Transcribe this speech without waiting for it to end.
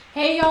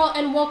Hey y'all,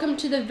 and welcome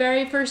to the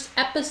very first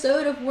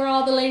episode of Where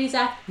All the Ladies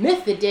At,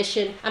 Myth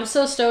Edition. I'm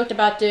so stoked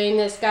about doing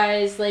this,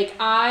 guys. You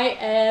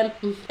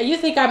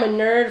think I'm a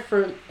nerd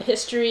for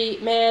history?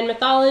 Man,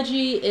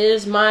 mythology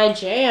is my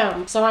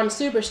jam. So I'm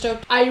super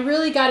stoked. I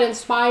really got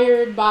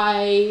inspired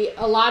by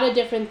a lot of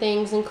different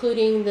things,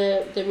 including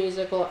the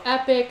musical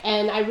epic,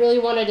 and I really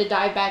wanted to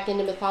dive back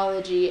into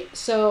mythology.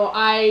 So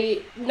I'm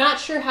not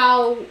sure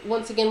how,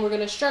 once again, we're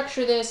going to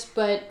structure this,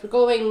 but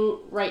going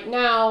right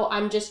now,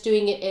 I'm just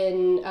doing it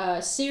in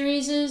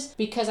series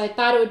because I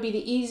thought it would be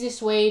the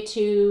easiest way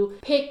to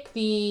pick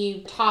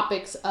the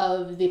topics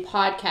of the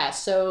podcast.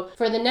 So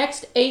for the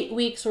next 8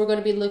 weeks, we're going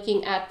to be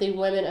looking at the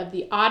women of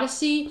the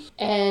Odyssey,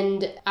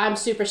 and I'm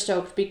super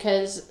stoked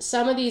because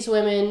some of these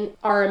women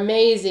are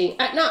amazing.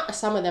 Not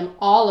some of them,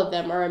 all of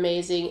them are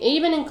amazing,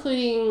 even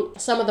including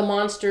some of the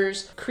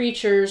monsters,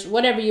 creatures,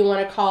 whatever you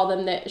want to call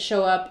them that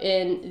show up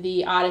in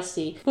the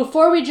Odyssey.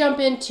 Before we jump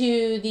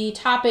into the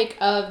topic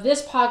of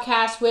this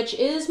podcast, which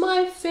is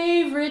my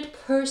favorite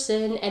person,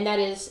 and that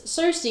is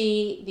Circe,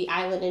 the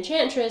island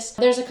enchantress,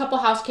 there's a couple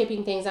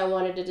housekeeping things I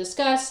wanted to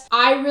discuss.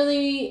 I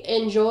really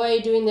enjoy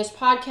doing this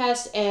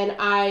podcast, and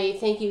I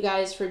thank you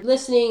guys for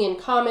listening and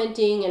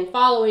commenting and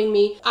following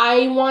me.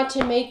 I want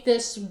to make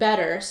this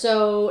better.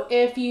 So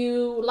if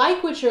you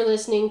like what you're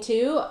listening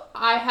to,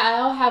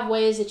 I'll have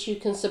ways that you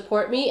can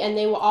support me, and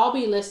they will all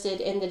be listed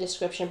in the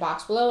description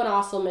box below, and I'll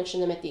also mention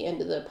them at the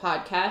end of the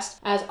podcast.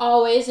 As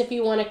always, if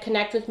you want to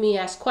connect with me,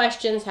 ask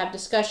questions, have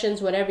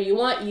discussions, whatever you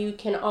want, you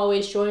can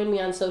always join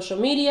me on social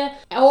media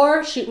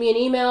or shoot me an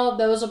email.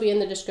 Those will be in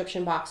the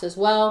description box as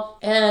well.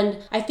 And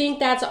I think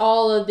that's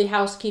all of the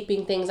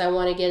housekeeping things I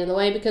want to get in the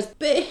way because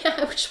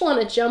I just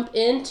want to jump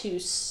into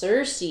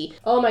Circe.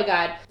 Oh my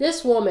god,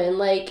 this woman,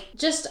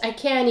 I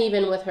can't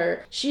even with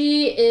her.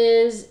 She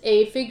is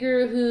a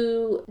figure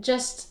who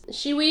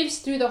she weaves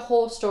through the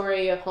whole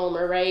story of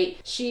Homer, right?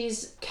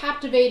 She's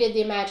captivated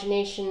the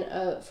imagination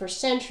for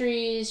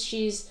centuries.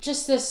 She's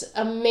just this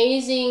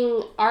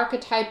amazing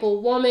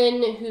archetypal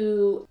woman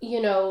who,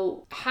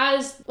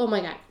 has... Oh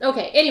my god.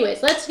 Okay,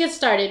 anyways, let's get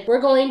started.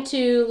 We're going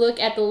to look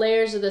at the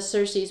layers of the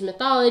Circe's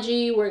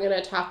mythology. We're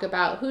going to talk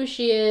about who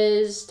she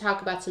is,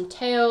 talk about some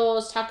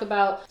tales, talk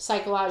about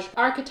psychological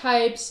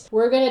archetypes.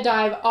 We're going to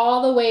dive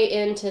all the way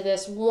into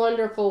this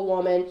wonderful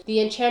woman,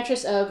 the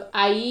Enchantress of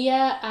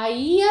Aia?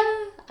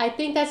 I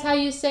think that's how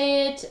you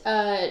say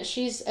it.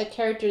 She's a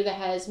character that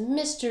has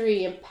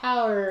mystery and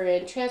power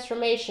and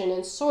transformation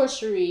and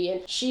sorcery,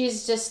 and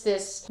she's just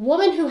this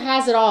woman who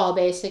has it all,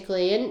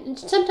 basically. And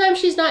sometimes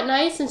she's not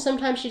nice, and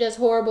sometimes she does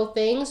horrible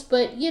things,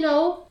 but,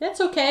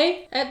 that's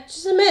okay. It's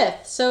just a myth.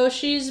 So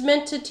she's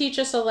meant to teach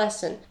us a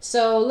lesson.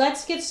 So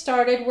let's get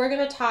started. We're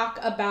going to talk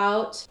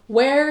about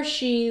where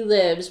she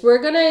lives.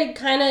 We're going to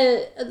kind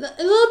of, a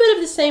little bit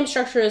of the same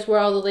structure as Where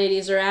All the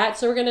Ladies Are At.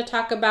 So we're going to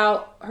talk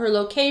about her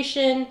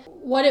location,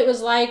 what it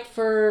was like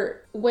for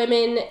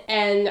women,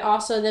 and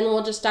also then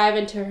we'll just dive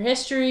into her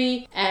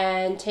history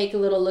and take a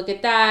little look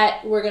at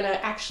that. We're going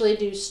to actually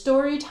do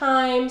story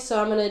time,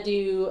 so I'm going to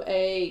do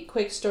a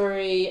quick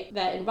story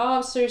that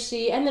involves Circe,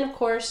 and then of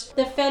course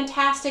the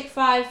fantastic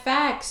 5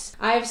 facts.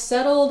 I've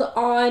settled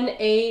on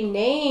a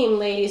name,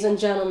 ladies and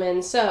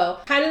gentlemen, so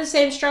kind of the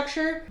same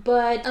structure,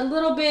 but a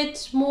little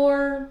bit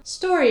more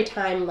story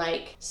time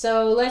like.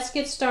 So let's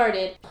get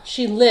started.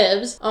 She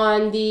lives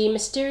on the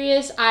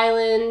mysterious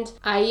island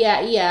Aia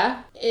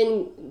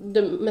in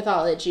the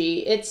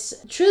mythology. It's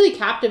truly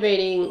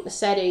captivating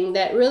setting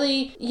that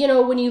really,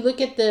 when you look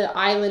at the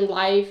island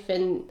life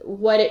and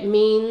what it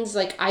means,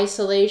 like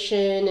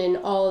isolation and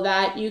all of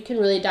that, you can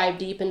really dive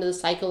deep into the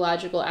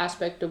psychological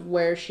aspect of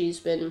where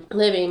she's been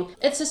living.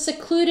 It's a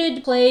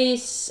secluded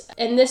place,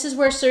 and this is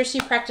where Circe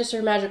practiced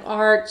her magic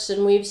arts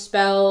and weaves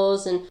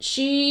spells, and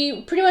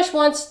she pretty much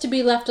wants to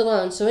be left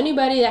alone. So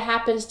anybody that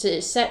happens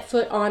to set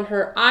foot on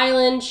her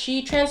island,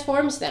 she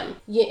transforms them.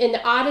 In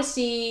the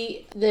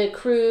Odyssey, the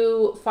crew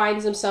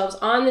finds themselves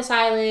on this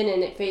island,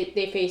 and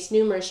they face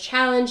numerous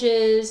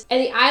challenges,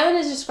 and the island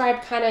is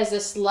described kind of as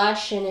this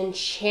lush and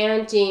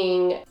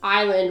enchanting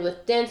island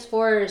with dense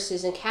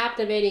forests and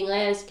captivating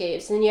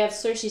landscapes. And then you have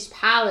Circe's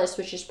palace,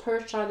 which is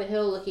perched on the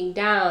hill looking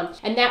down,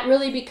 and that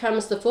really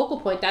becomes the focal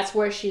point. That's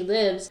where she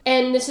lives,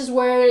 and this is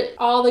where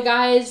all the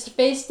guys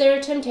face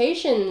their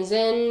temptations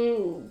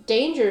and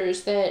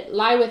dangers that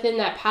lie within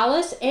that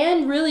palace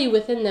and really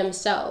within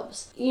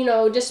themselves.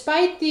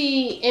 Despite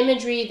the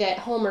imagery that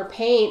Homer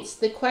paints,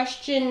 the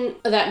question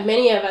that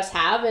many of us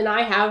have, and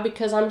I have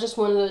because I'm just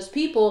one of those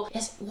people,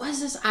 is,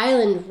 was this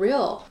island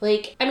real?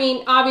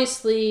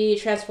 Obviously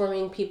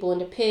transforming people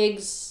into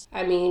pigs,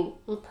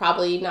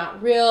 probably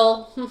not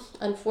real,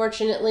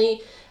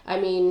 unfortunately.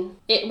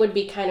 It would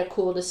be kind of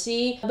cool to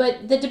see.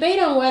 But the debate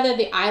on whether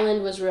the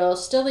island was real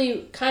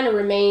still kind of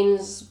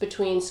remains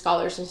between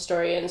scholars and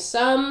historians.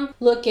 Some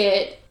look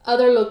at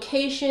other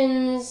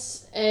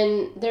locations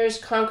and there's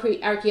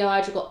concrete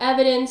archaeological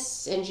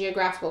evidence and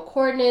geographical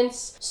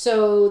coordinates.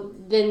 So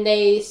then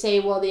they say,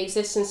 well, the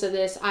existence of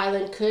this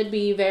island could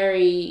be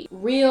very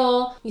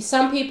real.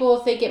 Some people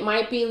think it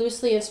might be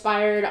loosely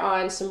inspired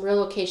on some real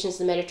locations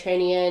in the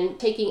Mediterranean and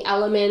taking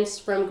elements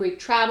from Greek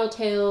travel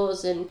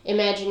tales and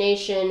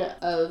imagination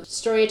of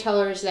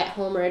storytellers that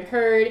Homer had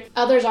heard.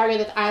 Others argue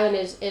that the island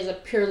is a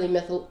purely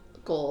mythical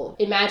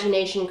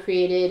imagination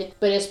created,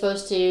 but is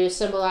supposed to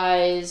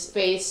symbolize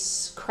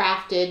space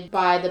crafted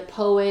by the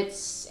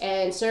poets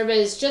and serve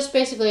as just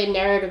basically a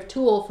narrative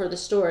tool for the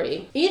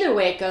story. Either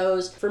way it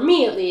goes, for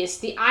me at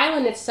least, the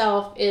island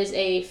itself is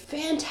a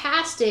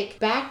fantastic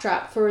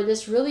backdrop for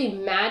this really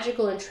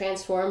magical and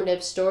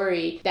transformative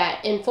story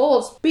that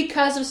unfolds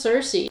because of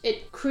Circe.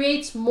 It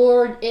creates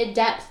more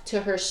depth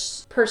to her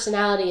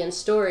personality and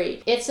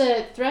story. It's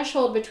a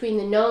threshold between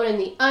the known and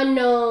the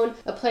unknown,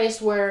 a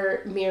place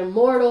where mere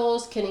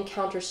mortals can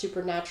encounter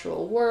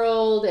supernatural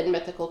world and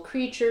mythical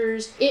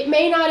creatures. It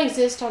may not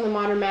exist on the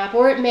modern map,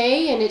 or it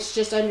may, and it's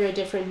just under a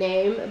different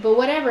name, but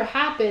whatever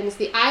happens,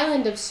 the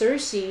island of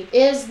Circe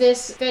is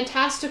this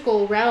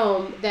fantastical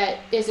realm that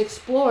is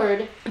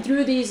explored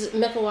through these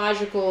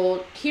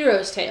mythological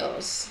heroes'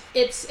 tales.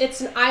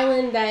 It's an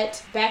island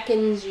that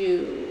beckons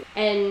you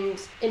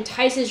and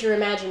entices your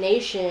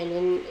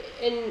imagination,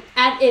 and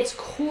at its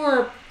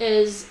core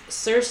is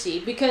Circe,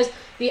 because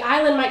the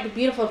island might be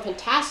beautiful and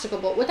fantastical,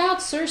 but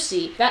without Circe,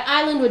 that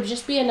island would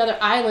just be another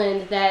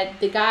island that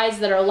the guys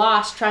that are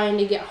lost trying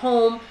to get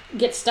home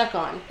get stuck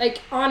on.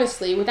 Like,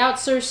 honestly, without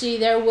Circe,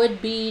 there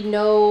would be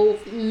no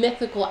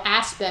mythical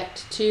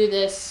aspect to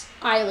this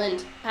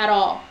island at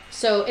all.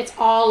 So it's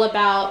all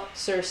about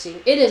Circe.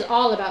 It is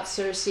all about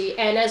Circe,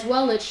 and as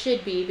well it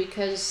should be,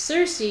 because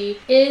Circe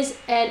is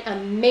an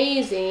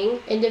amazing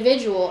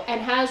individual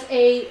and has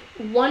a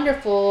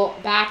wonderful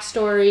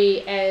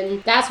backstory,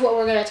 and that's what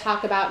we're going to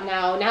talk about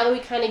now. Now that we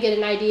kind of get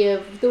an idea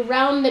of the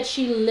realm that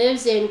she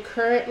lives in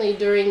currently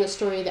during the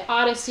story of the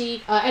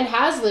Odyssey, and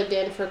has lived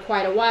in for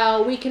quite a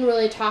while, we can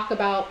really talk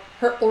about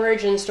her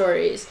origin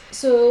stories.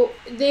 So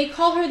they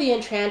call her the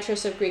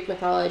Enchantress of Greek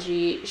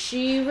mythology.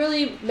 She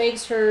really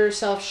makes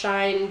herself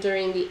shine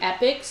during the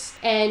epics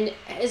and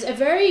is a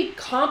very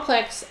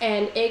complex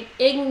and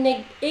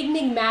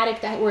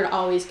enigmatic, that word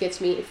always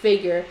gets me,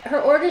 figure. Her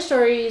origin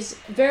stories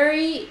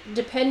vary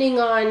depending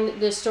on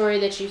the story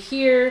that you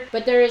hear,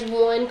 but there is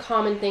one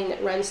common thing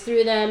that runs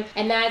through them,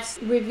 and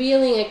that's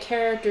revealing a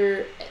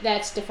character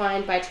that's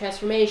defined by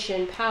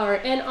transformation, power,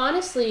 and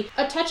honestly,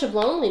 a touch of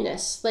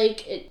loneliness.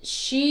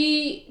 She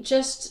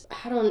just,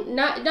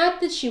 not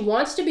that she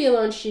wants to be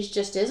alone, she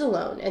just is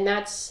alone, and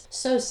that's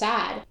so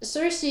sad.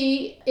 Circe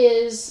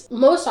is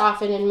most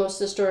often in most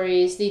of the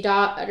stories the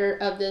daughter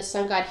of the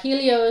sun god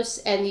Helios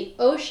and the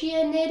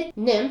Oceanid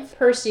nymph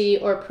Perse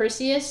or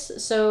Perseus,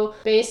 so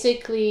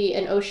basically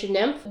an ocean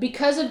nymph.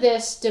 Because of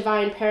this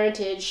divine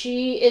parentage,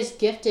 she is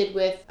gifted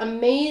with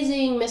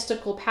amazing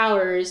mystical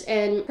powers,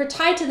 and her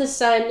tie to the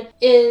sun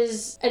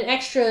is an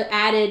extra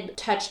added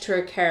touch to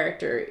her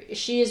character.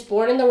 She is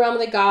born in the realm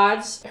of the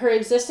gods. Her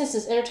existence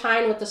is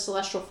intertwined with the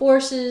celestial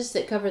forces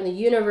that govern the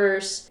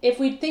universe. If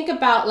we think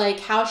about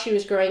how she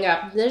was growing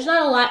up, there's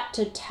not a lot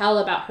to tell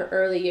about her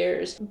early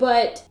years,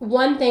 but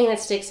one thing that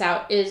sticks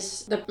out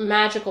is the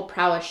magical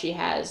prowess she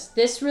has.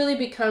 This really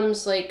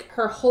becomes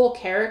her whole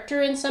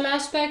character in some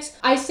aspects.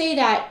 I say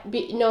that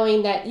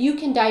knowing that you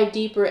can dive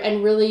deeper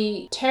and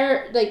really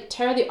tear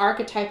the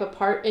archetype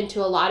apart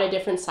into a lot of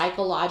different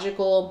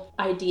psychological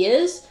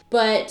ideas,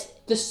 but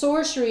the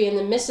sorcery and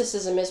the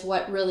mysticism is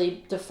what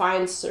really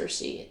defines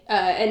Circe.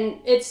 And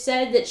it's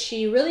said that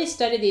she really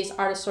studied these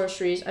art of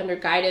sorceries under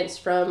guidance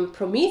from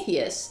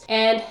Prometheus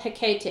and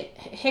Hecate.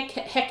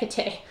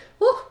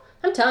 Woo!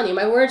 I'm telling you,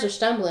 my words are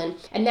stumbling.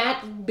 And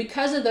that,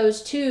 because of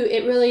those two,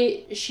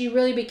 she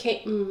really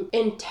became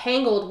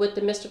entangled with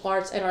the mystical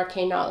arts and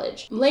arcane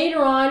knowledge.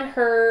 Later on,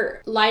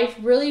 her life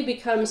really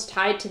becomes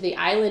tied to the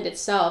island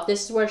itself.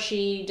 This is where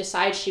she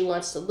decides she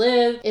wants to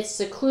live. It's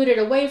secluded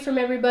away from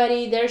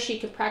everybody. There she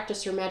can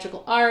practice her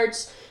magical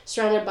arts,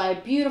 surrounded by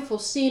beautiful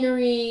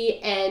scenery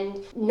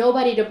and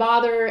nobody to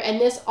bother, and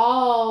this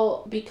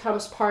all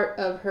becomes part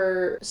of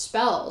her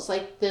spells.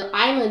 The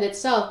island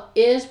itself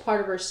is part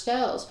of her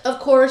spells. Of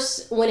course,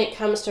 when it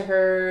comes to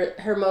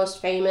her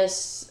most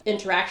famous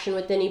interaction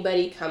with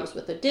anybody comes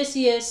with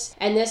Odysseus,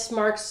 and this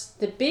marks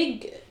the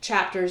big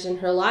chapters in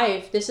her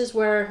life. This is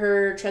where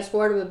her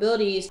transformative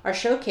abilities are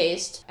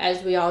showcased.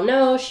 As we all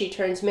know, she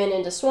turns men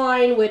into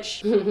swine,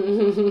 which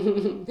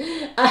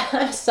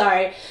I'm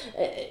sorry,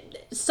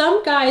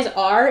 some guys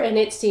are, and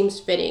it seems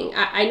fitting.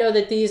 I know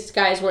that these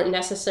guys weren't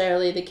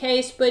necessarily the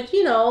case, but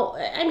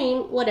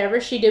whatever,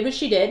 she did what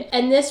she did.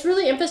 And this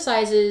really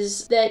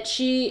emphasizes that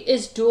she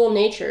is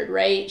dual-natured,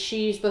 right?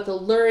 She's both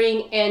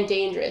alluring and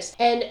dangerous.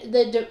 And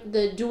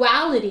the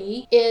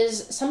duality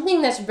is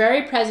something that's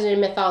very present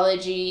in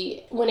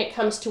mythology when it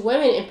comes to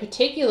women in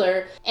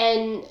particular.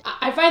 And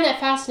I find that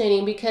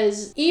fascinating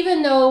because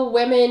even though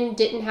women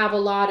didn't have a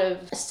lot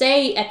of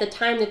say at the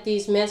time that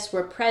these myths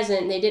were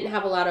present, they didn't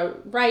have a lot of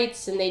rights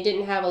heights and they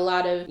didn't have a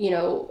lot of,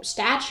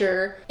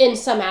 stature in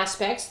some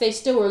aspects, they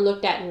still were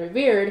looked at and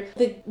revered.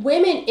 The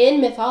women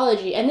in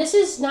mythology, and this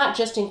is not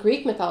just in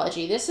Greek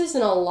mythology, this is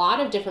in a lot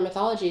of different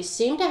mythologies,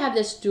 seem to have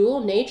this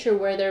dual nature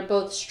where they're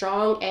both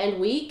strong and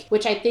weak,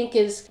 which I think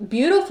is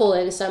beautiful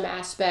in some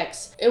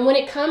aspects. And when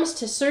it comes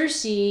to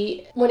Circe,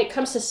 when it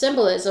comes to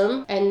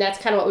symbolism, and that's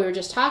kind of what we were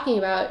just talking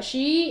about,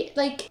 she,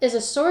 is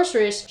a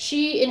sorceress.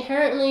 She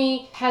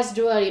inherently has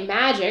duality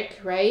magic,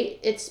 right?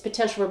 It's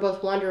potential for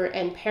both wonder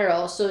and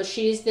peril. So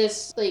she's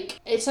this,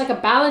 it's like a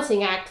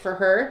balancing act for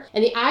her.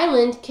 And the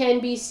island can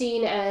be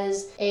seen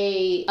as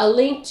a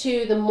link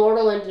to the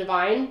mortal and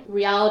divine,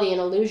 reality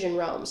and illusion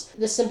realms.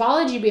 The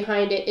symbology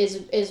behind it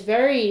is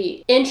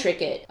very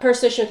intricate. Her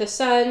association with the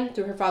sun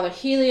through her father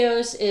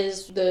Helios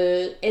is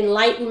the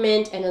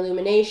enlightenment and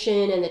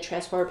illumination and the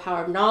transformative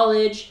power of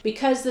knowledge.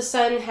 Because the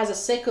sun has a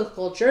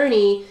cyclical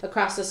journey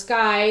across the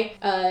sky,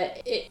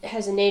 it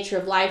has a nature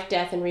of life,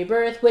 death, and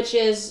rebirth, which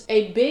is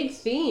a big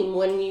theme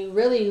when you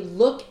really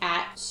look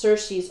at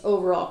Circe's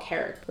overall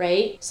character,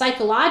 right?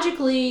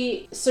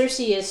 Psychologically, Circe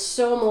is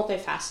so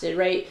multifaceted,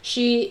 right?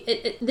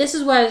 This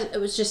is what I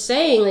was just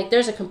saying,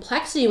 there's a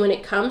complexity when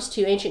it comes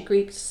to ancient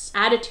Greeks'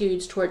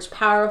 attitudes towards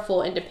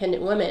powerful,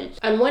 independent women.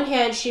 On one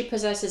hand, she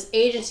possesses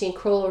agency and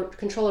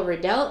control over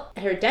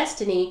her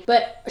destiny,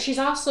 but she's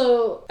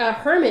also a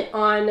hermit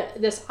on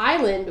this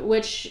island,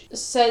 which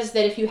says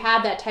that if you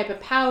have that type of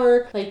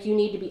power, you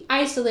need to be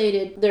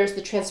isolated. There's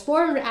the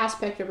transformative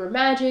aspect of her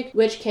magic,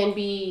 which can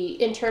be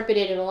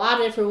interpreted in a lot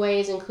of different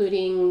ways,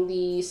 including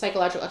the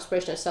psychological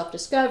exploration of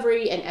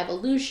self-discovery and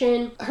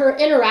evolution. Her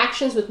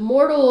interactions with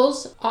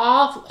mortals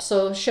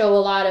also show a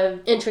lot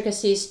of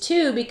intricacies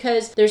too,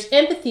 because there's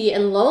empathy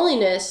and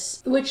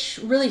loneliness, which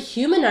really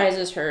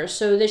humanizes her,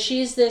 so that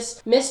she's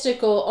this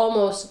mystical,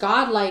 almost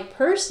godlike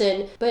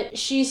person, but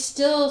she's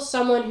still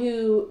someone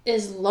who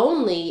is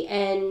lonely,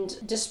 and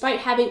despite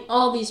having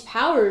all these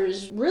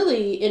powers,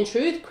 really, in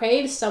truth,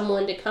 craves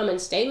someone to come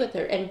and stay with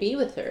her and be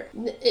with her.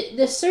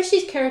 The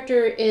Circe's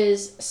character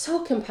is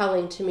so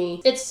compelling to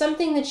me. It's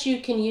something that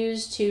you can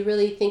use to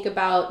really think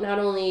about not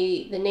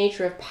only the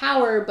nature of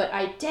power, but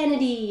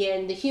identity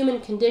and the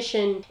human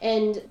condition.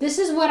 And this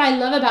is what I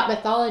love about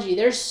mythology.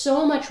 There's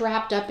so much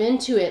wrapped up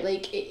into it.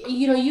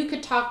 You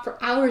could talk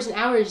for hours and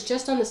hours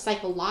just on the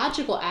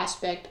psychological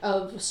aspect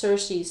of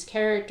Circe's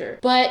character.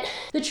 But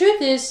the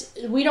truth is,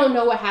 we don't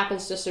know what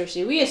happens to Circe.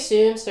 We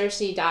assume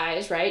Circe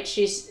dies, right?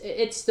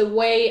 It's the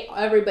way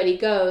everybody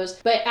goes.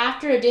 But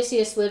after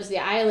Odysseus leaves the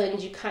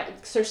island,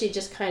 Circe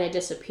just kind of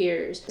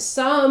disappears.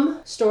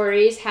 Some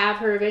stories have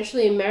her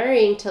eventually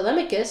marrying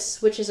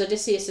Telemachus, which is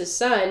Odysseus'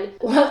 son,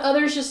 while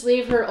others just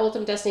leave her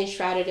ultimate destiny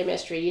shrouded in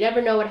mystery. You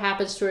never know what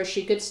happens to her.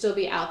 She could still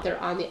be out there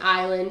on the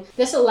island.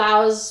 This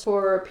allows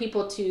for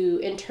people to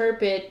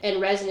interpret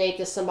and resonate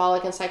the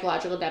symbolic and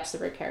psychological depths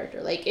of her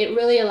character. It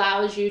really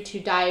allows you to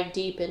dive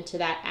deep into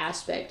that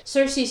aspect.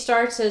 Circe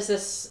starts as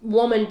this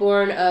woman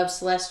born of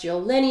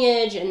celestial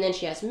lineage, and then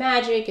she has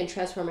magic and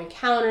transform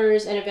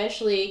encounters, and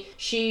eventually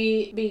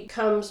she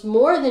becomes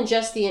more than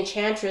just the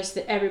Enchantress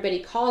that everybody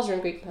calls her in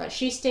Greek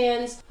mythology.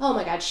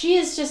 She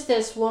is just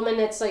this woman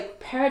that's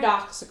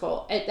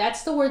paradoxical.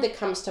 That's the word that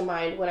comes to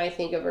mind when I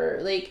think of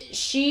her.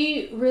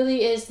 She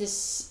really is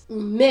this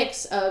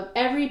mix of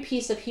every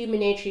piece of human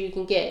nature you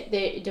can get.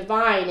 The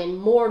divine and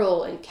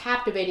mortal and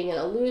captivating and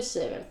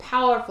elusive and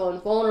powerful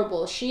and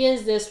vulnerable. She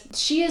is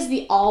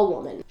the all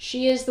woman.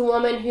 She is the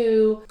woman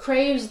who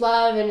craves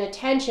love and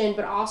attention,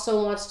 but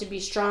also wants to be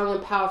strong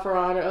and powerful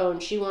on her own.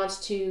 She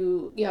wants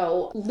to,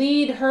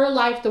 lead her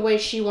life the way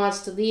she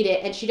wants to lead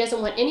it, and she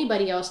doesn't want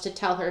anybody else to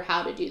tell her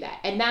how to do that.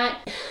 And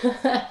that,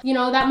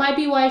 that might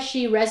be why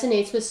she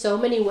resonates with so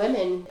many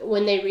women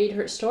when they read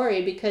her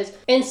story, because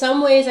in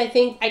some ways, I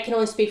think, I can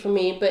only speak for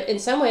me, but in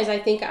some ways I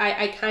think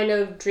I kind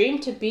of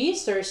dreamed to be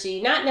Circe,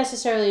 not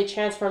necessarily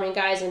transforming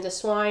guys into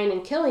swine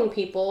and killing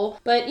people,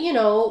 but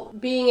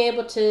being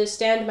able to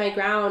stand my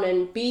ground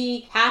and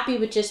be happy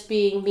with just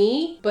being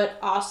me, but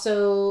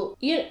also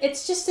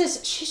it's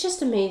just she's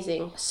just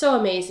amazing, so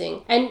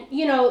amazing. And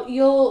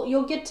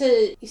you'll get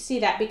to see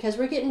that because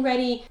we're getting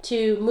ready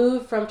to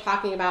move from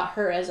talking about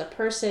her as a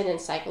person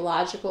and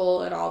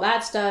psychological and all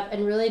that stuff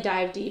and really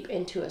dive deep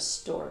into a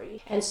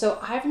story. And so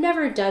I've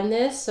never done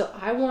this, so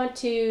I want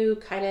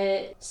to kind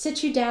of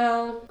sit you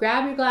down,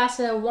 grab your glass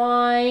of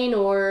wine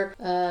or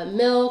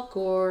milk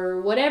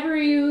or whatever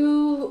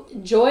you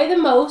enjoy the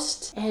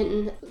most,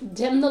 and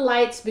dim the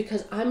lights,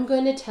 because I'm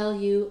going to tell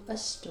you a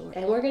story.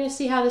 And we're going to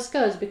see how this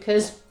goes,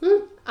 because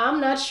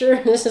I'm not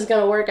sure this is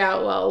going to work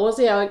out well. We'll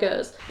see how it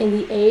goes. In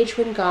the age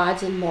when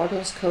gods and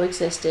mortals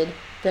coexisted,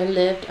 there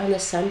lived on the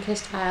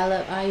sun-kissed isle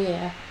of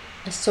Aea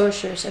a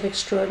sorceress of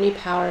extraordinary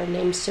power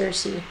named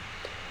Circe.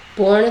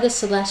 Born of the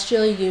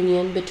celestial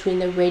union between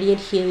the radiant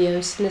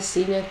Helios and the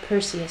zenith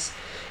Perseus,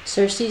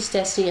 Circe's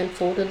destiny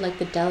unfolded like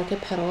the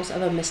delicate petals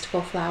of a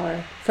mystical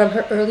flower. From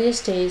her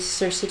earliest days,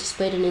 Circe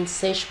displayed an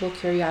insatiable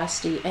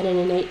curiosity and an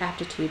innate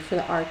aptitude for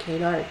the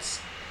arcane arts.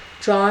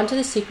 Drawn to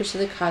the secrets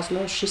of the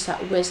cosmos, she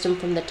sought wisdom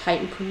from the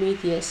Titan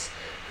Prometheus,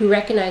 who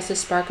recognized the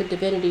spark of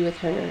divinity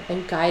within her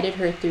and guided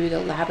her through the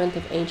labyrinth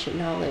of ancient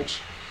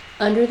knowledge.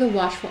 Under the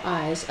watchful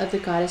eyes of the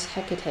goddess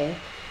Hecate,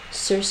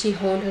 Circe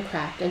honed her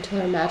craft until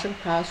her magical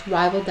prowess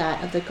rivaled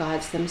that of the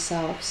gods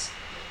themselves.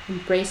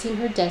 Embracing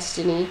her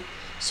destiny,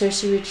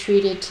 Circe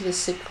retreated to the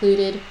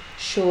secluded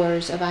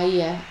shores of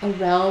Aea, a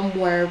realm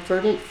where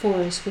verdant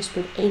forests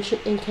whispered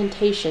ancient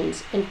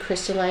incantations and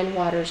crystalline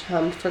waters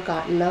hummed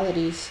forgotten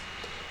melodies.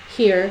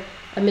 Here,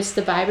 amidst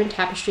the vibrant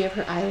tapestry of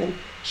her island,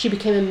 she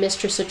became a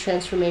mistress of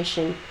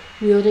transformation,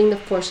 wielding the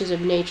forces of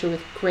nature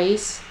with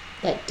grace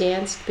that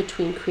danced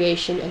between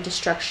creation and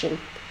destruction.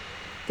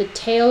 The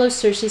tale of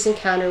Circe's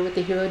encounter with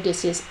the hero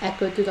Odysseus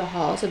echoed through the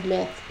halls of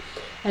myth.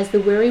 As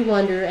the weary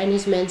wanderer and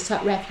his men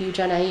sought refuge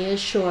on Aea's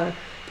shore,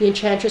 the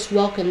Enchantress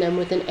welcomed them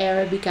with an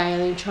air of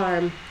beguiling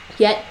charm.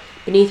 Yet,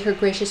 beneath her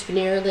gracious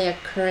veneer lay a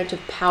current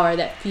of power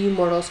that few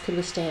mortals could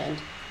withstand.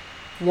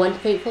 One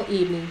fateful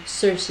evening,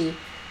 Circe,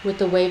 with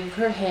the wave of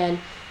her hand,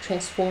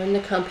 transformed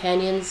the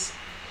companions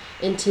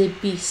into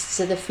beasts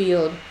of the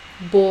field.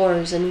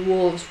 Boars and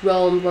wolves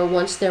roamed where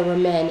once there were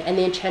men, and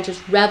the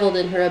Enchantress reveled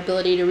in her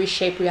ability to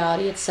reshape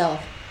reality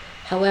itself.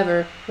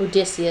 However,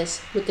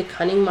 Odysseus, with the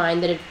cunning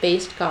mind that had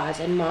faced gods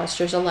and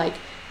monsters alike,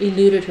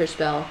 eluded her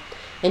spell.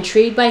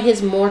 Intrigued by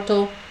his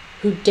mortal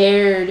who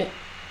dared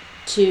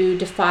to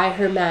defy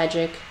her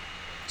magic,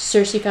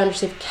 Circe found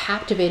herself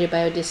captivated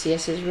by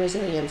Odysseus'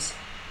 resilience.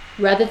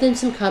 Rather than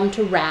succumb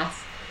to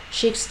wrath,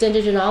 she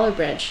extended an olive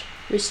branch,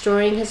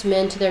 restoring his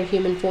men to their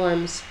human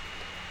forms.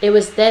 It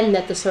was then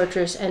that the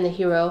sorceress and the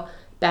hero,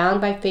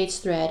 bound by fate's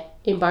thread,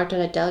 embarked on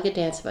a delicate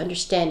dance of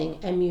understanding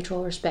and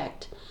mutual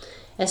respect.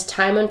 As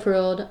time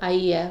unfurled,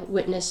 Aea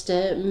witnessed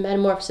a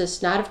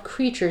metamorphosis not of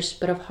creatures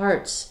but of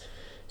hearts.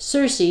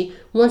 Circe,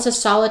 once a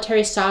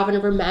solitary sovereign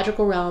of her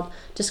magical realm,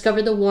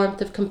 discovered the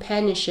warmth of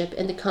companionship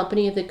in the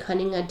company of the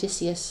cunning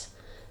Odysseus.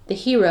 The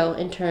hero,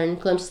 in turn,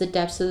 glimpsed the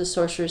depths of the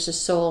sorceress's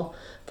soul,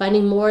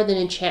 finding more than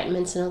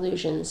enchantments and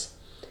illusions.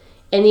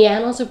 In the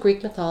annals of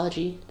Greek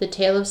mythology, the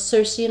tale of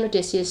Circe and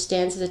Odysseus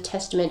stands as a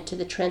testament to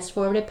the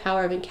transformative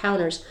power of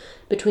encounters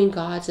between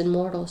gods and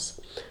mortals.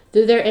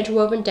 Through their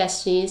interwoven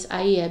destinies,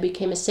 Aea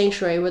became a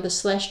sanctuary where the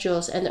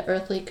celestials and the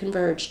earthly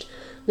converged,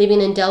 leaving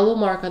an indelible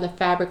mark on the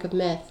fabric of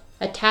myth,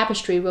 a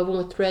tapestry woven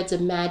with threads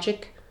of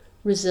magic,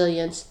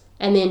 resilience,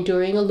 and the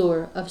enduring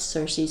allure of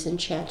Circe's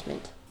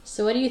enchantment.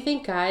 So what do you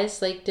think, guys?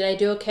 Did I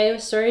do okay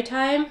with story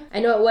time?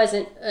 I know it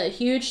wasn't a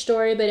huge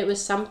story, but it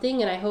was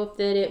something, and I hope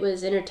that it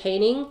was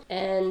entertaining.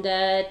 And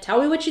tell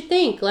me what you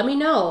think. Let me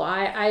know.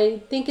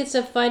 I think it's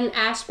a fun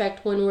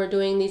aspect when we're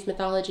doing these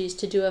mythologies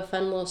to do a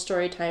fun little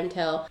story time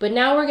tale. But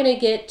now we're going to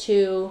get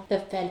to the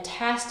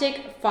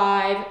Fantastic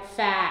 5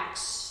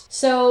 Facts.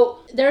 So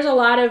there's a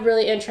lot of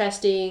really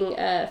interesting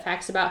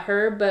facts about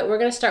her, but we're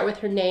going to start with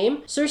her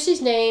name.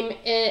 Circe's name,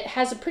 it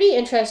has a pretty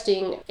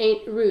interesting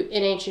root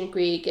in ancient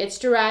Greek. It's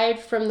derived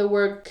from the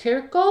word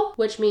kyrko,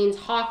 which means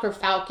hawk or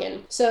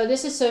falcon. So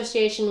this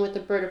association with the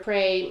bird of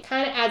prey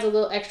kind of adds a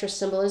little extra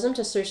symbolism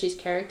to Circe's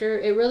character.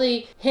 It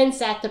really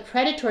hints at the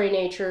predatory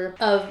nature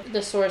of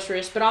the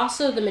sorceress, but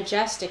also the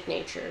majestic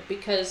nature,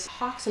 because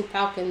hawks and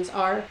falcons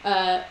are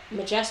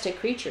majestic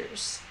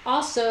creatures.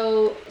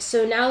 Also,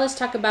 so now let's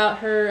talk about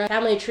her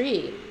family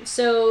tree.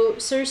 So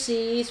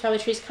Circe's family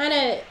tree is kind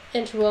of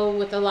interwoven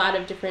with a lot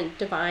of different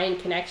divine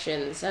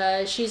connections.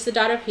 She's the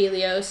daughter of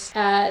Helios,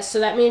 so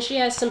that means she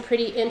has some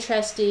pretty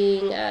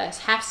interesting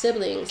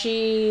half-siblings.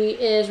 She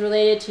is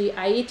related to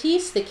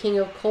Aeetes, the king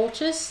of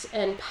Colchis,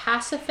 and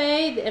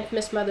Pasiphae, the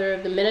infamous mother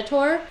of the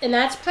Minotaur. And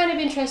that's kind of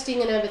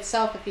interesting in and of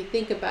itself if you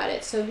think about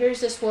it. So here's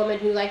this woman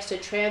who likes to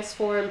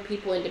transform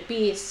people into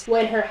beasts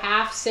when her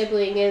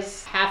half-sibling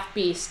is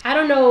half-beast. I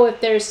don't know if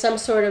there's some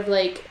sort of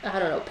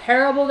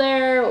parable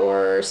there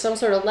or some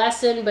sort of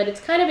lesson, but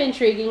it's kind of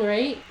intriguing,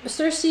 right?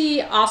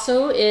 Circe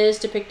also is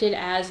depicted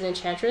as an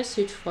enchantress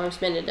who transforms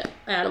men into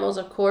animals,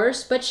 of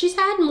course, but she's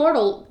had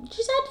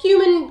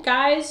human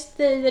guys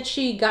that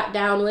she got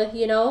down with,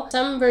 you know.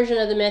 Some version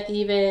of the myth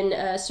even,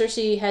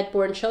 Circe had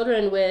born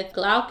children with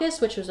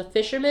Glaucus, which was a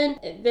fisherman.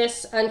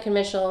 This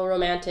unconventional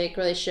romantic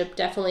relationship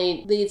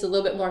definitely leads a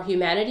little bit more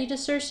humanity to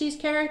Circe's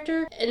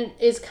character and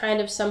is kind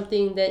of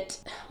something that,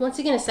 once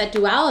again, it's that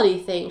duality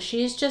thing.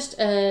 She's just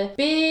a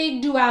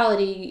big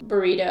duality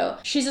burrito.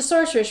 She's a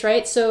sorceress,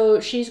 right? So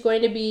she's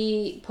going to be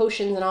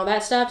potions and all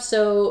that stuff.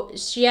 So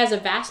she has a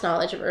vast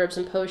knowledge of herbs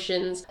and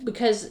potions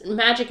because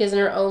magic isn't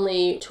her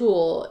only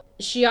tool.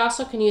 She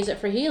also can use it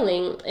for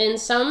healing. In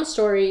some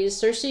stories,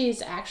 Circe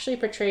is actually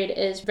portrayed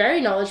as very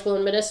knowledgeable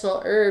in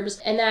medicinal herbs,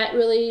 and that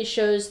really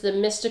shows the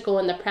mystical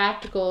and the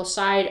practical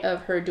side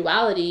of her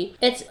duality.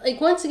 It's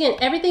once again,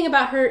 everything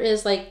about her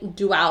is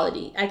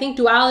duality. I think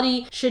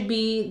duality should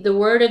be the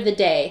word of the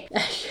day.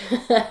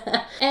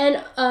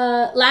 And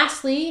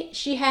lastly,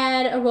 she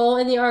had a role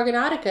in the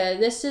Argonautica.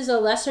 This is a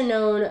lesser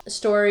known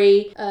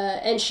story,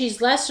 and she's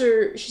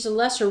a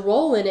lesser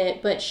role in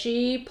it, but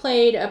she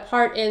played a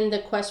part in the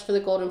quest for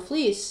the Golden Fleece.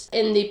 fleece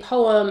in the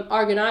poem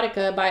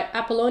Argonautica by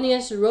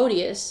Apollonius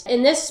Rhodius.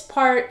 In this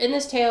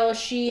tale,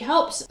 she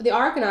helps the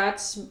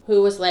Argonauts,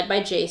 who was led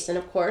by Jason,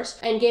 of course,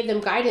 and gave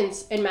them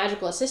guidance and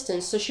magical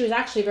assistance. So she was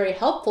actually very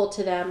helpful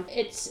to them.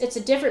 It's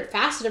a different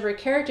facet of her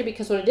character,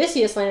 because when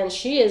Odysseus lands,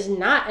 she is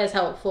not as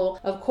helpful,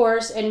 of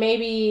course, and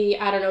maybe,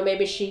 I don't know,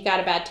 maybe she got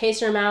a bad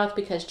taste in her mouth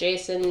because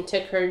Jason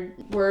took her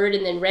word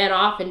and then ran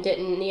off and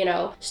didn't,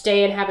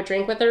 stay and have a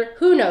drink with her.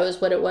 Who knows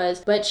what it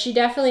was, but she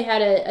definitely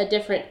had a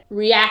different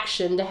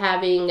reaction to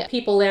having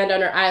people land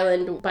on her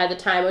island by the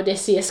time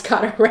Odysseus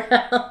got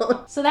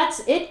around. So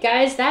that's it,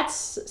 guys.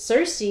 That's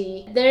Circe.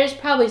 There's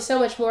probably so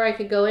much more I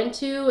could go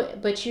into,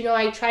 but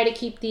I try to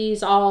keep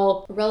these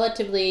all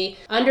relatively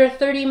under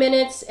 30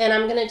 minutes, and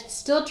I'm going to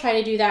still try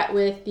to do that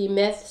with the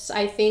myths.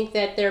 I think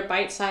that they're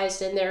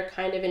bite-sized and they're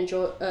kind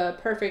of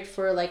perfect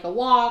for like a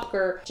walk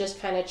or just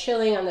kind of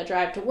chilling on the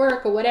drive to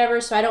work or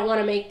whatever, so I don't want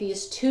to make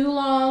these too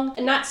long.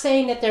 I'm not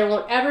saying that there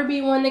won't ever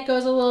be one that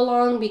goes a little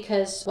long,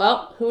 because,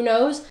 well, who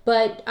knows,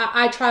 but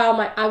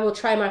I will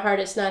try my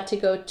hardest not to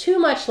go too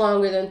much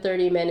longer than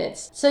 30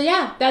 minutes. So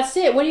yeah, that's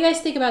it. What do you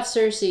guys think about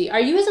Circe? Are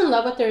you as in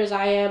love with her as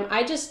I am?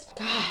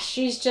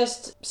 She's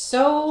just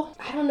so,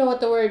 I don't know what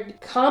the word,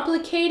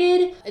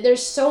 complicated.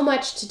 There's so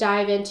much to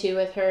dive into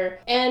with her,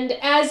 and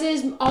as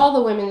is all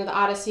the women of the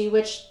Odyssey,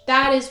 which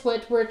that is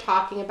what we're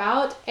talking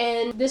about.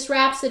 And this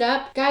wraps it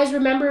up. Guys,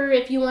 remember,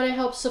 if you want to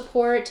help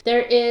support,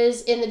 there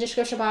is in the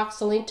description box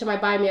a link to my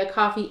Buy Me a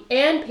Coffee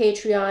and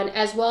Patreon,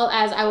 as well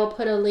as I will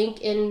put a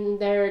link in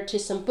there to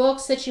some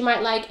books that you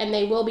might like, and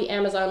they will be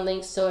Amazon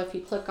links, so if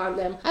you click on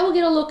them, I will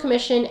get a little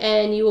commission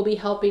and you will be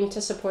helping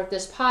to support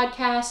this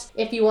podcast.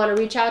 If you want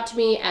to reach out to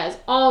me, as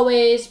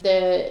always,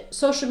 the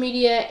social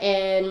media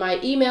and my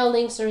email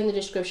links are in the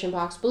description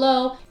box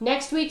below.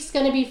 Next week's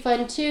going to be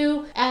fun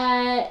too.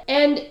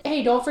 And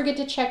hey, don't forget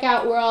to check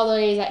out We're All the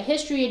Ladies at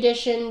History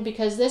Edition,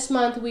 because this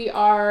month we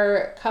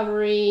are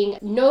covering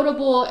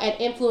notable and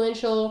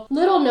influential,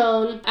 little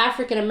known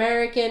African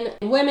American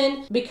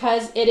women,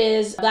 because it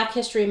is Black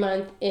History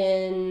Month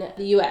in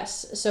the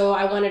US. So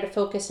I wanted to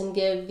focus and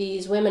give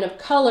these women of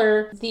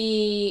color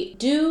the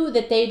due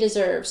that they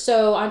deserve.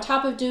 So on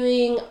top of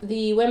doing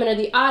the Women of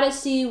the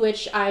Odyssey,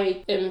 which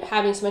I am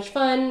having so much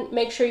fun,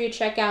 make sure you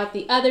check out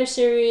the other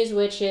series,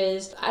 which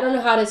is, I don't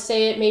know how to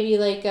say it, maybe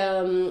like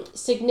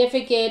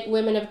significant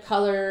women of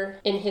color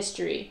in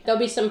history. There'll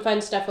be some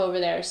fun stuff over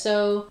there.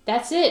 So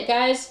that's it,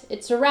 guys.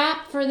 It's a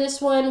wrap for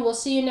this one. We'll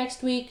see you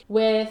next week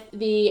with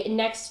the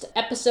next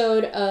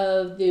episode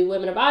of the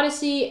Women of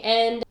Odyssey,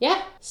 and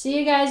yeah, see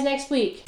you guys next week.